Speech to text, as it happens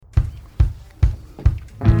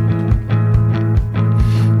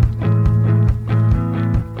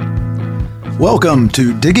Welcome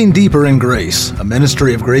to Digging Deeper in Grace, a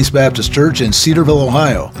ministry of Grace Baptist Church in Cedarville,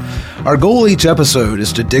 Ohio. Our goal each episode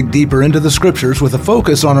is to dig deeper into the Scriptures with a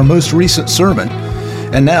focus on our most recent sermon.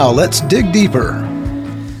 And now, let's dig deeper.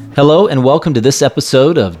 Hello, and welcome to this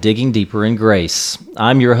episode of Digging Deeper in Grace.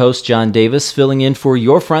 I'm your host, John Davis, filling in for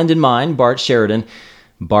your friend and mine, Bart Sheridan.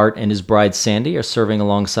 Bart and his bride, Sandy, are serving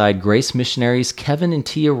alongside Grace missionaries Kevin and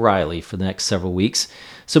Tia Riley for the next several weeks.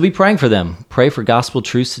 So be praying for them. Pray for gospel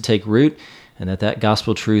truths to take root, and that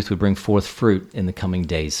gospel truth would bring forth fruit in the coming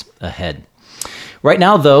days ahead. Right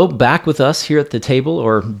now, though, back with us here at the table,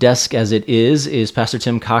 or desk as it is Pastor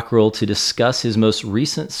Tim Cockrell to discuss his most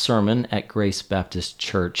recent sermon at Grace Baptist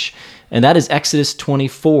Church. And that is Exodus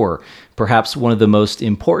 24, perhaps one of the most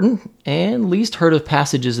important and least heard of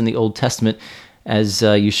passages in the Old Testament, as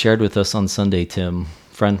you shared with us on Sunday, Tim.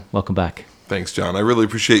 Friend, welcome back. Thanks, John. I really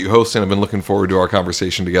appreciate you hosting. I've been looking forward to our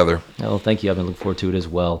conversation together. Oh, thank you. I've been looking forward to it as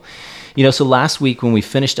well. You know, so last week when we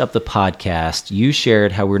finished up the podcast, you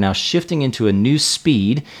shared how we're now shifting into a new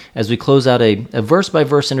speed as we close out a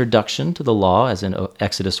verse-by-verse introduction to the law, as in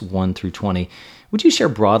Exodus 1 through 20. Would you share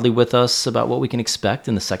broadly with us about what we can expect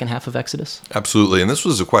in the second half of Exodus? Absolutely. And this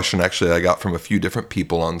was a question actually I got from a few different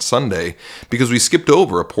people on Sunday because we skipped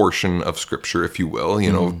over a portion of Scripture, if you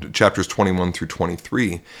will, chapters 21 through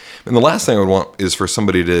 23. And the last thing I would want is for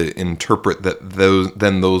somebody to interpret that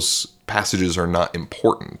those passages are not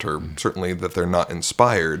important, or certainly that they're not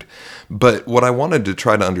inspired. But what I wanted to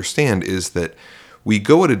try to understand is that we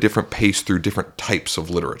go at a different pace through different types of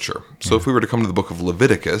literature. So if we were to come to the book of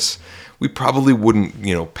Leviticus, we probably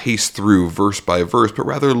wouldn't, pace through verse by verse, but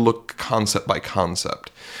rather look concept by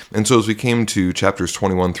concept. And so as we came to chapters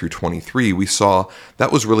 21 through 23, we saw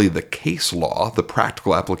that was really the case law, the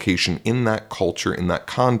practical application in that culture, in that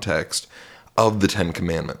context, of the Ten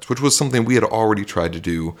Commandments, which was something we had already tried to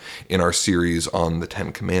do in our series on the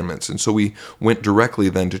Ten Commandments. And so we went directly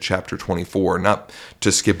then to chapter 24, not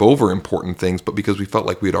to skip over important things, but because we felt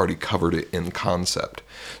like we had already covered it in concept.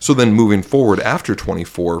 So then moving forward after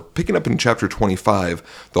 24, picking up in chapter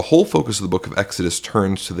 25, the whole focus of the book of Exodus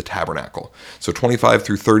turns to the tabernacle. So 25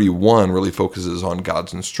 through 31 really focuses on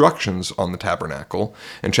God's instructions on the tabernacle,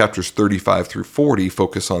 and chapters 35 through 40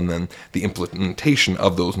 focus on then the implementation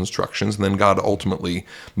of those instructions, and then God ultimately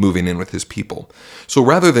moving in with his people. So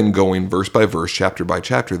rather than going verse by verse, chapter by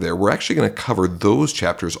chapter there, we're actually going to cover those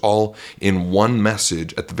chapters all in one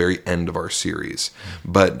message at the very end of our series.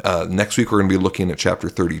 But next week we're going to be looking at chapter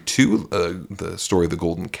 32, the story of the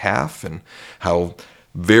golden calf, and how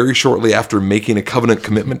very shortly after making a covenant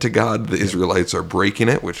commitment to God, the Israelites are breaking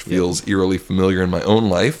it, which feels eerily familiar in my own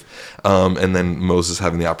life. And then Moses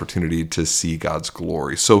having the opportunity to see God's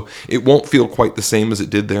glory. So it won't feel quite the same as it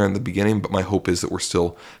did there in the beginning, but my hope is that we're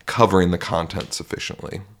still covering the content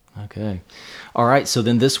sufficiently. Okay. All right. So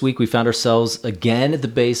then this week we found ourselves again at the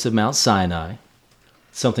base of Mount Sinai.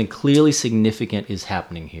 Something clearly significant is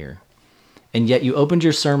happening here. And yet you opened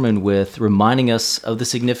your sermon with reminding us of the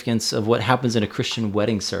significance of what happens in a Christian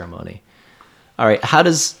wedding ceremony. All right, how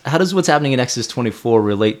does what's happening in Exodus 24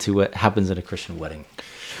 relate to what happens in a Christian wedding?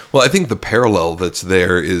 Well, I think the parallel that's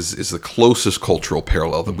there is the closest cultural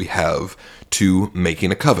parallel that we have to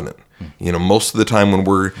making a covenant. Most of the time when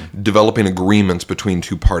we're developing agreements between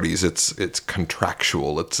two parties, it's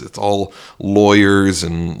contractual. It's all lawyers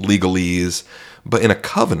and legalese. But in a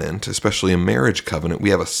covenant, especially a marriage covenant, we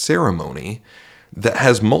have a ceremony that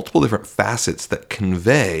has multiple different facets that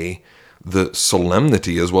convey the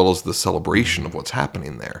solemnity as well as the celebration of what's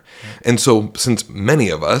happening there. And so since many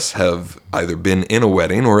of us have either been in a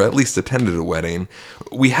wedding or at least attended a wedding,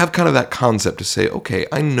 we have kind of that concept to say, okay,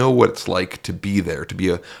 I know what it's like to be there, to be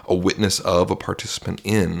a witness of, a participant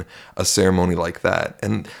in a ceremony like that.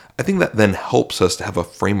 And I think that then helps us to have a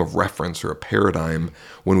frame of reference or a paradigm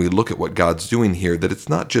when we look at what God's doing here, that it's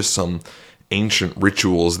not just some ancient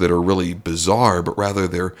rituals that are really bizarre, but rather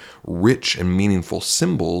they're rich and meaningful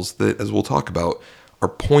symbols that, as we'll talk about, are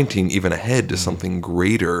pointing even ahead to something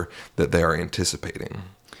greater that they are anticipating.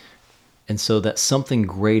 And so that something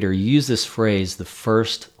greater, you use this phrase, the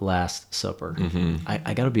first Last Supper.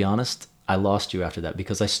 I got to be honest, I lost you after that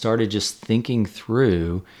because I started just thinking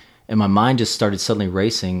through, and my mind just started suddenly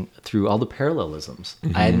racing through all the parallelisms.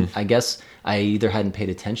 I guess I either hadn't paid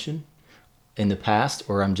attention in the past,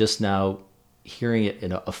 or I'm just now hearing it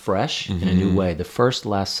afresh in a new way. The first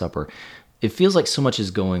Last Supper. it feels like so much is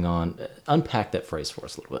going on. Unpack that phrase for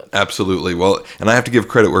us a little bit. Absolutely. Well, and I have to give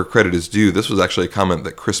credit where credit is due. This was actually a comment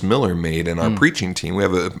that Chris Miller made in our preaching team. We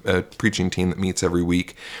have a preaching team that meets every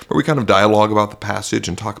week where we kind of dialogue about the passage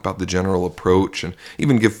and talk about the general approach and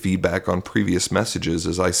even give feedback on previous messages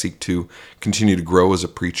as I seek to continue to grow as a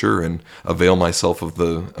preacher and avail myself of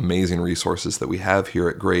the amazing resources that we have here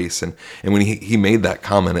at Grace. And when he made that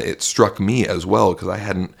comment, it struck me as well because I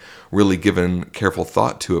hadn't really given careful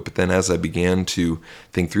thought to it. But then as I began to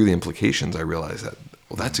think through the implications, I realized that,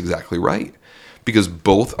 well, that's exactly right. Because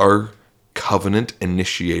both are covenant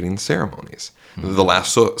initiating ceremonies. Mm-hmm. The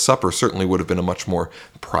Last Supper certainly would have been a much more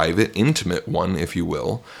private, intimate one, if you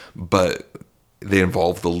will. But they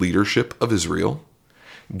involve the leadership of Israel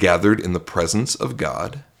gathered in the presence of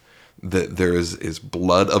God. That there is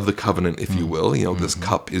blood of the covenant, if you will. This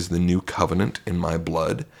cup is the new covenant in my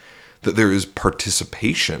blood. That there is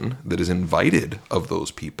participation that is invited of those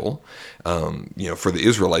people. For the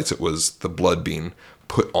Israelites, it was the blood being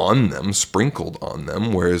put on them, sprinkled on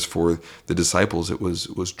them, whereas for the disciples, it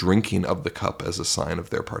was drinking of the cup as a sign of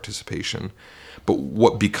their participation. But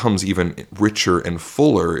what becomes even richer and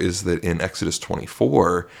fuller is that in Exodus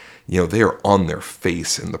 24, they are on their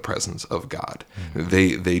face in the presence of God.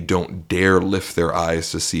 Mm-hmm. They don't dare lift their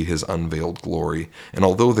eyes to see his unveiled glory. And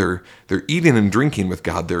although they're eating and drinking with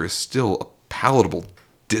God, there is still a palatable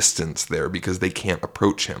distance there because they can't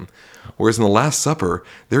approach him. Whereas in the Last Supper,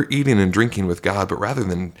 they're eating and drinking with God, but rather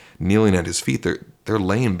than kneeling at his feet, they're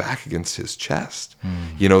laying back against his chest.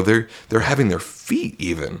 Mm-hmm. They're having their feet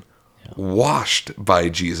even washed by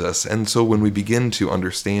Jesus. And so when we begin to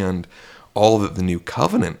understand all that the new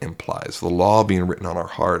covenant implies, the law being written on our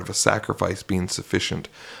heart, of a sacrifice being sufficient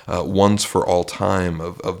once for all time,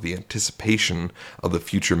 of the anticipation of the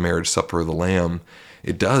future marriage supper of the Lamb,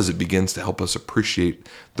 it begins to help us appreciate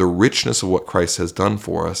the richness of what Christ has done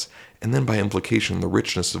for us, and then by implication, the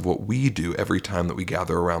richness of what we do every time that we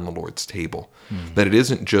gather around the Lord's table. That it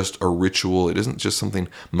isn't just a ritual, it isn't just something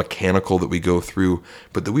mechanical that we go through,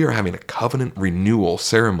 but that we are having a covenant renewal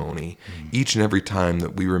ceremony each and every time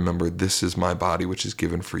that we remember, this is my body which is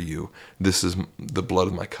given for you. This is the blood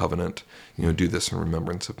of my covenant. Do this in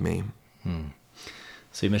remembrance of me.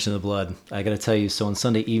 So you mentioned the blood. I got to tell you, so on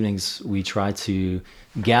Sunday evenings, we try to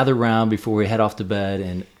gather around before we head off to bed,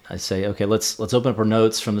 and I say, okay, let's open up our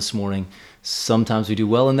notes from this morning. Sometimes we do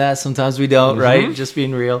well in that, sometimes we don't, right? Just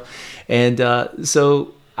being real. And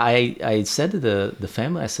so I said to the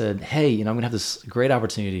family, I said, hey, I'm going to have this great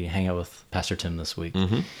opportunity to hang out with Pastor Tim this week.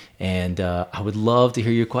 And I would love to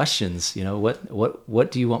hear your questions.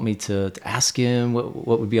 What do you want me to ask him?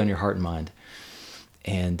 What would be on your heart and mind?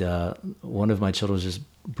 And one of my children, just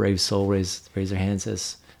brave soul, raised their hand and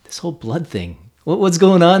says, this whole blood thing, what's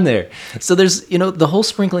going on there? So there's, the whole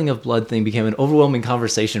sprinkling of blood thing became an overwhelming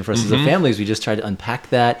conversation for us as a family as we just tried to unpack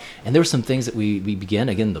that. And there were some things that we began,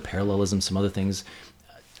 again, the parallelism, some other things.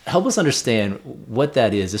 Help us understand what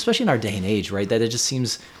that is, especially in our day and age, right? That it just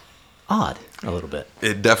seems odd a little bit.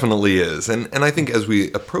 It definitely is. And I think as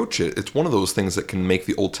we approach it, it's one of those things that can make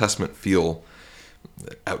the Old Testament feel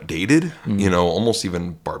outdated, almost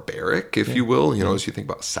even barbaric, if you will, as you think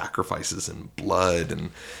about sacrifices and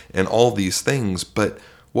blood and all these things. But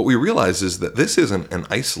what we realize is that this isn't an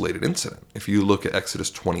isolated incident. If you look at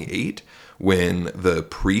Exodus 28, when the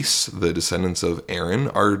priests, the descendants of Aaron,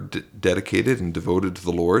 are dedicated and devoted to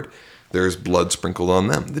the Lord, there's blood sprinkled on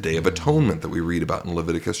them. The Day of Atonement that we read about in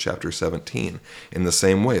Leviticus chapter 17. In the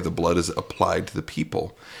same way, the blood is applied to the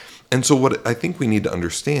people. And so what I think we need to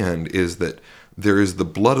understand is that there is the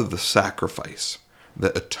blood of the sacrifice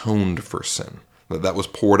that atoned for sin. That was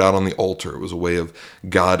poured out on the altar. It was a way of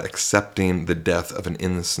God accepting the death of an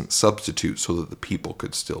innocent substitute so that the people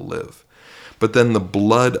could still live. But then the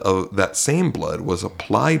blood of that same blood was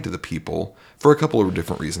applied to the people for a couple of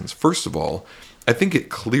different reasons. First of all, I think it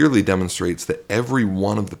clearly demonstrates that every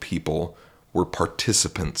one of the people were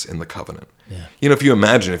participants in the covenant. Yeah. If you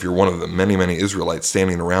imagine, if you're one of the many, many Israelites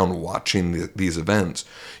standing around watching these events,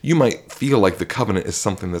 you might feel like the covenant is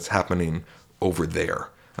something that's happening over there,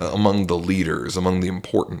 among the leaders, among the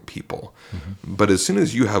important people. But as soon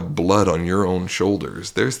as you have blood on your own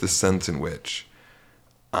shoulders, there's the sense in which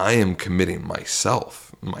I am committing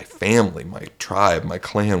myself, my family, my tribe, my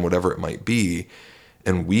clan, whatever it might be,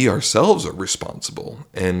 and we ourselves are responsible.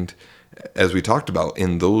 And as we talked about,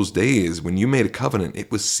 in those days, when you made a covenant,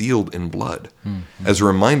 it was sealed in blood. As a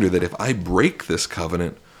reminder that if I break this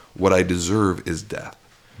covenant, what I deserve is death.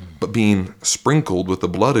 But being sprinkled with the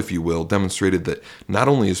blood, if you will, demonstrated that not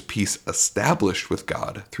only is peace established with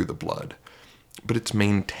God through the blood, but it's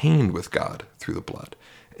maintained with God through the blood.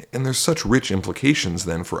 And there's such rich implications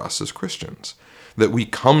then for us as Christians. that we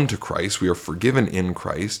come to Christ, we are forgiven in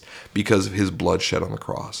Christ because of his blood shed on the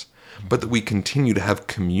cross, but that we continue to have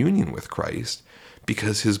communion with Christ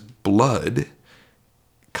because his blood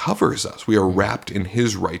covers us. We are wrapped in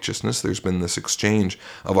his righteousness. There's been this exchange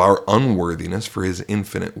of our unworthiness for his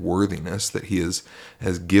infinite worthiness that he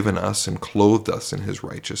has given us and clothed us in his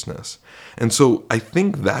righteousness. And so I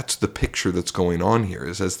think that's the picture that's going on here,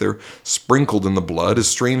 is as they're sprinkled in the blood, as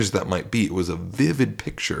strange as that might be, it was a vivid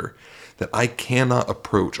picture that I cannot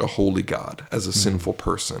approach a holy God as a sinful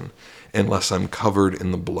person unless I'm covered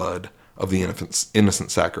in the blood of the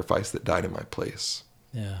innocent sacrifice that died in my place.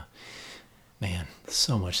 Yeah. Man,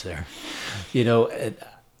 so much there.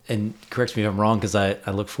 And correct me if I'm wrong, because I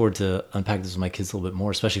look forward to unpack this with my kids a little bit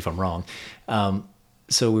more, especially if I'm wrong.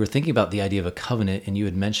 So we were thinking about the idea of a covenant, and you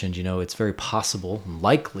had mentioned, it's very possible,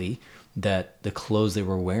 likely, that the clothes they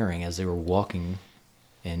were wearing as they were walking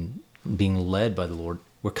and being led by the Lord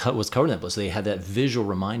was covered in that blood. So they had that visual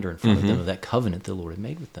reminder in front of them of that covenant the Lord had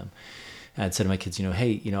made with them. And I'd said to my kids,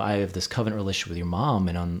 hey, I have this covenant relationship with your mom,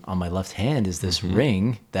 and on my left hand is this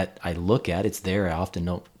ring that I look at. It's there. I often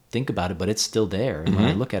don't think about it, but it's still there. And when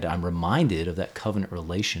I look at it, I'm reminded of that covenant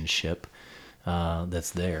relationship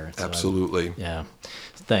that's there. So Absolutely. Yeah.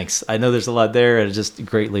 Thanks. I know there's a lot there, and I just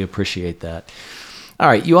greatly appreciate that. All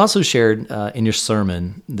right. You also shared in your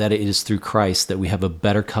sermon that it is through Christ that we have a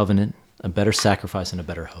better covenant, a better sacrifice, and a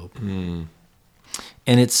better hope. And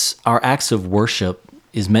it's our acts of worship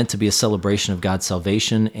is meant to be a celebration of God's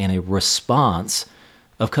salvation and a response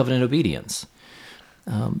of covenant obedience.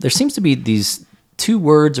 There seems to be these two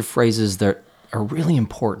words or phrases that are really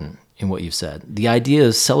important in what you've said. The idea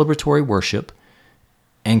is celebratory worship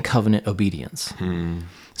and covenant obedience.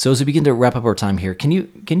 So as we begin to wrap up our time here, can you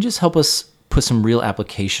just help us put some real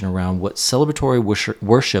application around what celebratory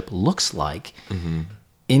worship looks like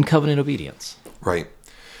in covenant obedience? Right.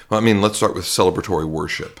 Well, let's start with celebratory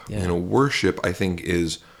worship. Yeah. Worship, I think,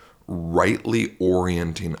 is rightly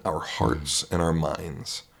orienting our hearts and our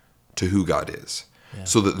minds to who God is,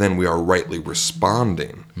 so that then we are rightly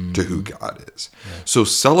responding to who God is. So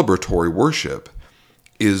celebratory worship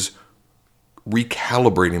is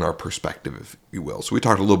recalibrating our perspective, if you will. So we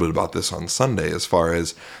talked a little bit about this on Sunday as far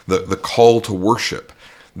as the call to worship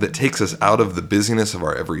that takes us out of the busyness of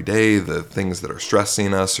our everyday, the things that are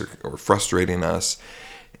stressing us or frustrating us,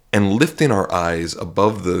 and lifting our eyes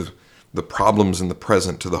above the problems in the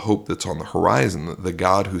present to the hope that's on the horizon, the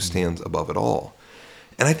God who stands above it all.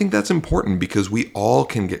 And I think that's important because we all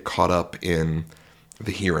can get caught up in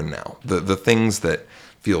the here and now, the things that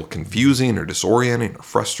feel confusing or disorienting or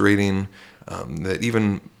frustrating, that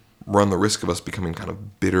even run the risk of us becoming kind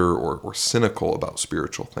of bitter or cynical about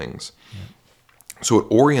spiritual things. So it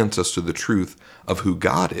orients us to the truth of who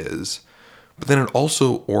God is, but then it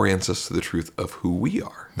also orients us to the truth of who we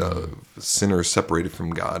are, sinners separated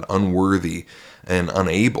from God, unworthy and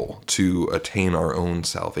unable to attain our own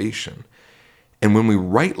salvation. And when we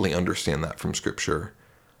rightly understand that from Scripture,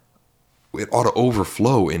 it ought to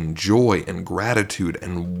overflow in joy and gratitude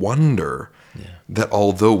and wonder that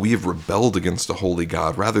although we have rebelled against a holy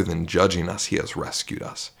God, rather than judging us, he has rescued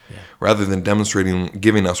us. Rather than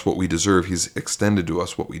giving us what we deserve, he's extended to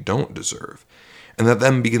us what we don't deserve. And that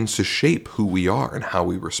then begins to shape who we are and how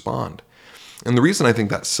we respond. And the reason I think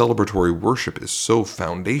that celebratory worship is so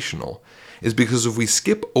foundational is because if we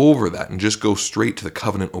skip over that and just go straight to the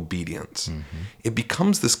covenant obedience, it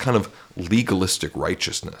becomes this kind of legalistic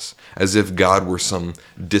righteousness, as if God were some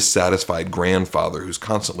dissatisfied grandfather who's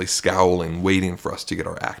constantly scowling, waiting for us to get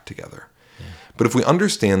our act together. But if we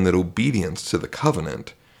understand that obedience to the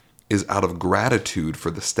covenant is out of gratitude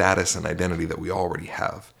for the status and identity that we already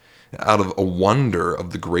have, out of a wonder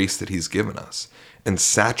of the grace that he's given us, and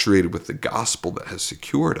saturated with the gospel that has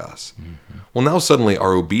secured us, well, now suddenly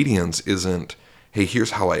our obedience isn't, hey,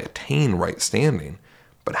 here's how I attain right standing,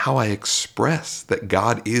 but how I express that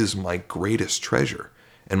God is my greatest treasure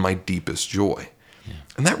and my deepest joy.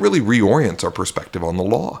 And that really reorients our perspective on the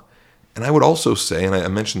law. And I would also say, and I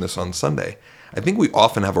mentioned this on Sunday, I think we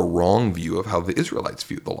often have a wrong view of how the Israelites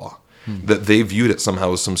viewed the law. That they viewed it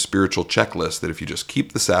somehow as some spiritual checklist, that if you just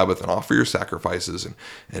keep the Sabbath and offer your sacrifices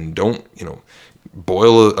and don't,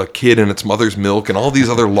 boil a kid in its mother's milk and all these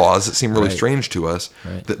other laws that seem really strange to us,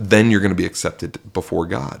 that then you're going to be accepted before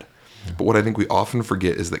God. But what I think we often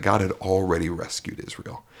forget is that God had already rescued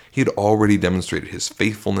Israel. He had already demonstrated his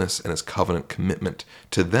faithfulness and his covenant commitment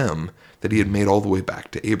to them that he had made all the way back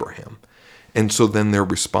to Abraham. And so then their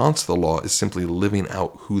response to the law is simply living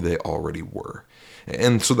out who they already were.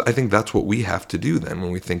 And so I think that's what we have to do then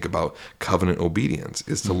when we think about covenant obedience,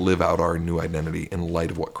 is to live out our new identity in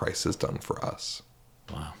light of what Christ has done for us.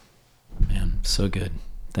 Wow. Man, so good.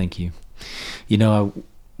 Thank you.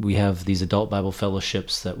 We have these adult Bible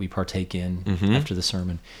fellowships that we partake in after the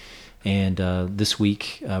sermon. And this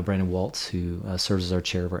week, Brandon Waltz, who serves as our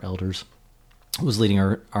chair of our elders, was leading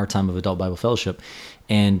our time of adult Bible fellowship.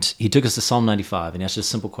 And he took us to Psalm 95 and asked us a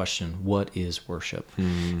simple question: what is worship?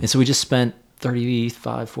 And so we just spent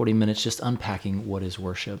 40 minutes just unpacking what is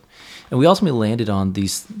worship. And we ultimately landed on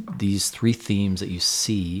these three themes that you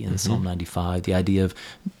see in Psalm 95, the idea of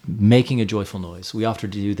making a joyful noise. We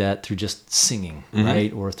often do that through just singing,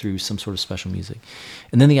 right? Or through some sort of special music.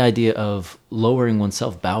 And then the idea of lowering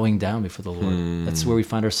oneself, bowing down before the Lord. That's where we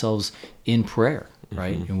find ourselves in prayer,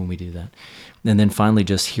 right? And when we do that. And then finally,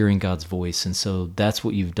 just hearing God's voice. And so that's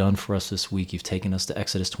what you've done for us this week. You've taken us to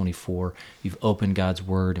Exodus 24. You've opened God's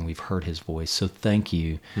word, and we've heard his voice. So thank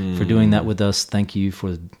you for doing that with us. Thank you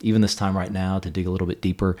for even this time right now to dig a little bit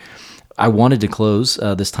deeper. I wanted to close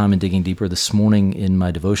this time in digging deeper. This morning in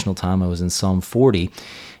my devotional time, I was in Psalm 40.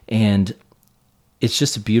 And it's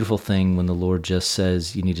just a beautiful thing when the Lord just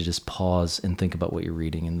says you need to just pause and think about what you're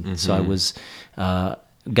reading. And so I was...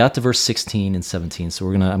 got to verse 16 and 17, so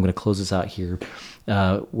I'm going to close this out here,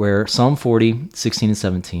 where Psalm 40, 16 and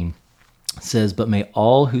 17 says, "But may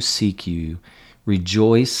all who seek you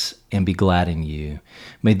rejoice and be glad in you.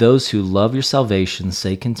 May those who love your salvation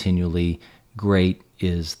say continually, great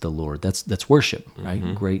is the Lord." That's worship,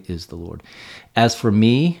 right? Great is the Lord. "As for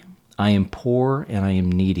me, I am poor and I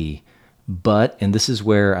am needy, but," and this is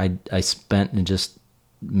where I spent and just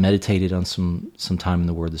meditated on some time in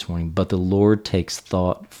the Word this morning, "but the Lord takes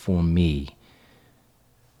thought for me."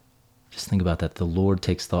 Just think about that. The Lord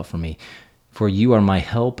takes thought for me. "For you are my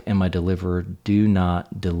help and my deliverer. Do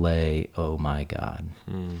not delay, oh my God."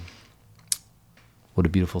 What a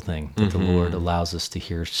beautiful thing that the Lord allows us to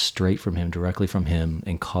hear straight from him, directly from him,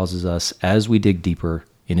 and causes us, as we dig deeper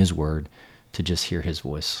in his Word, to just hear his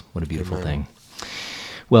voice. What a beautiful thing.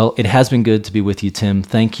 Well, it has been good to be with you, Tim.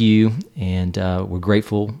 Thank you, and we're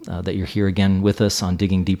grateful that you're here again with us on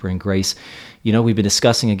Digging Deeper in Grace. We've been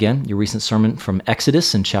discussing again your recent sermon from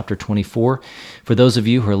Exodus in chapter 24. For those of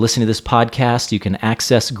you who are listening to this podcast, you can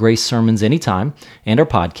access Grace sermons anytime and our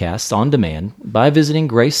podcasts on demand by visiting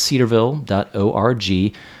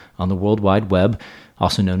gracecedarville.org on the World Wide Web,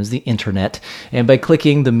 also known as the internet, and by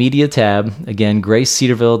clicking the media tab, again,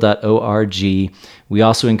 gracecedarville.org. We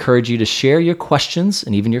also encourage you to share your questions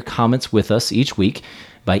and even your comments with us each week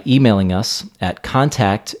by emailing us at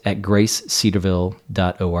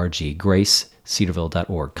contact@gracecedarville.org,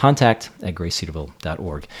 gracecedarville.org,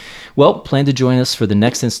 contact@gracecedarville.org. Well, plan to join us for the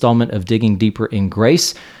next installment of Digging Deeper in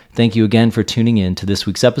Grace. Thank you again for tuning in to this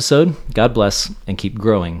week's episode. God bless, and keep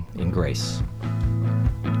growing in grace.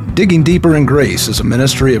 Digging Deeper in Grace is a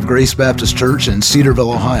ministry of Grace Baptist Church in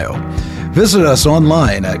Cedarville, Ohio. Visit us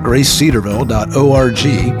online at gracecedarville.org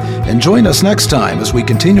and join us next time as we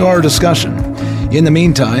continue our discussion. In the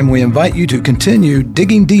meantime, we invite you to continue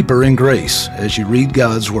digging deeper in grace as you read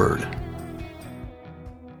God's Word.